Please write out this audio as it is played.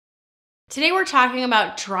Today we're talking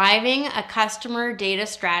about driving a customer data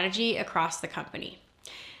strategy across the company.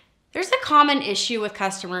 There's a common issue with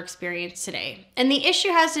customer experience today, and the issue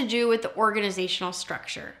has to do with the organizational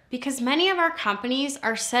structure because many of our companies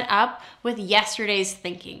are set up with yesterday's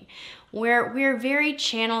thinking, where we're very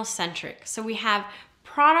channel centric. So we have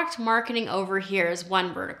product marketing over here as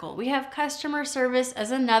one vertical. We have customer service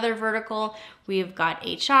as another vertical. We've got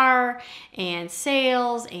HR and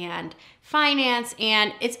sales and finance,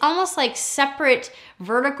 and it's almost like separate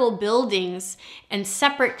vertical buildings and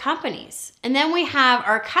separate companies. And then we have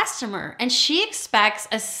our customer, and she expects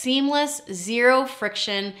a seamless, zero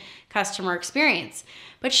friction customer experience.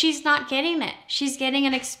 But she's not getting it. She's getting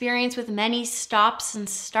an experience with many stops and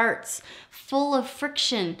starts, full of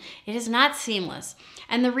friction. It is not seamless.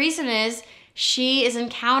 And the reason is she is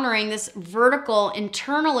encountering this vertical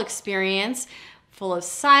internal experience full of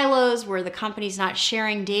silos where the company's not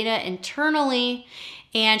sharing data internally,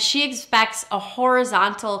 and she expects a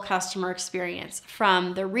horizontal customer experience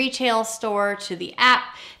from the retail store to the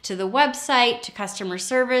app to the website to customer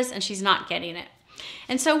service, and she's not getting it.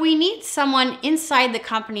 And so we need someone inside the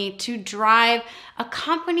company to drive a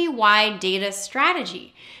company-wide data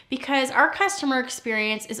strategy because our customer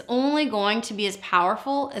experience is only going to be as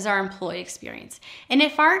powerful as our employee experience. And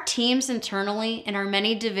if our teams internally and our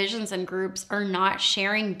many divisions and groups are not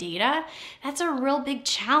sharing data, that's a real big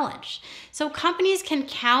challenge. So companies can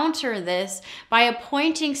counter this by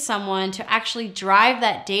appointing someone to actually drive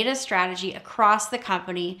that data strategy across the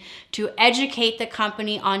company, to educate the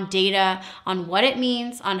company on data, on what it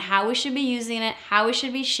means, on how we should be using it, how we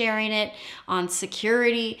should be sharing it, on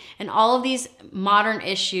security, and all of these modern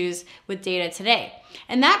issues with data today.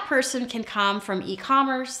 And that person can come from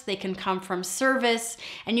e-commerce, they can come from service,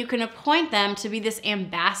 and you can appoint them to be this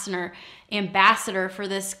ambassador for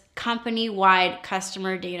this company-wide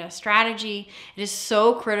customer data strategy. It is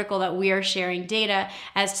so critical that we are sharing data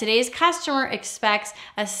as today's customer expects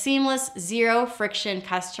a seamless, zero friction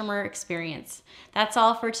customer experience. That's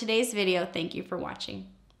all for today's video. Thank you for watching.